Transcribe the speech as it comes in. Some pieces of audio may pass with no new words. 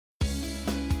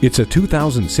It's a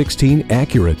 2016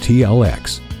 Acura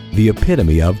TLX, the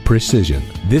epitome of precision.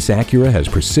 This Acura has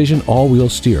precision all-wheel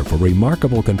steer for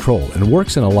remarkable control and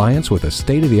works in alliance with a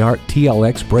state-of-the-art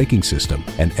TLX braking system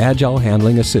and agile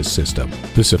handling assist system.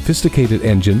 The sophisticated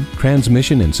engine,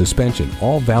 transmission, and suspension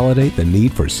all validate the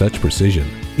need for such precision.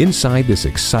 Inside this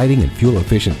exciting and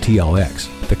fuel-efficient TLX,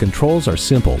 the controls are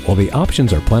simple while the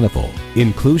options are plentiful.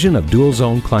 Inclusion of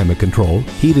dual-zone climate control,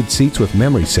 heated seats with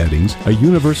memory settings, a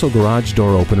universal garage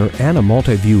door opener, and a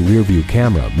multi-view rear-view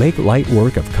camera make light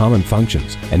work of common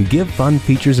functions and give fun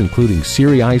features including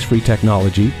Siri eyes-free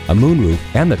technology, a moonroof,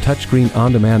 and the touchscreen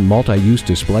on-demand multi-use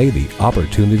display the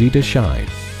opportunity to shine.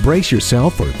 Brace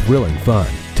yourself for thrilling fun.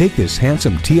 Take this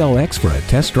handsome TLX for a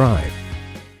test drive.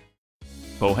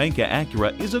 Pohanka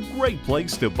Acura is a great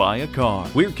place to buy a car.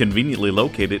 We're conveniently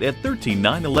located at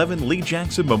 13911 Lee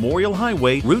Jackson Memorial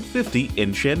Highway, Route 50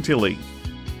 in Chantilly.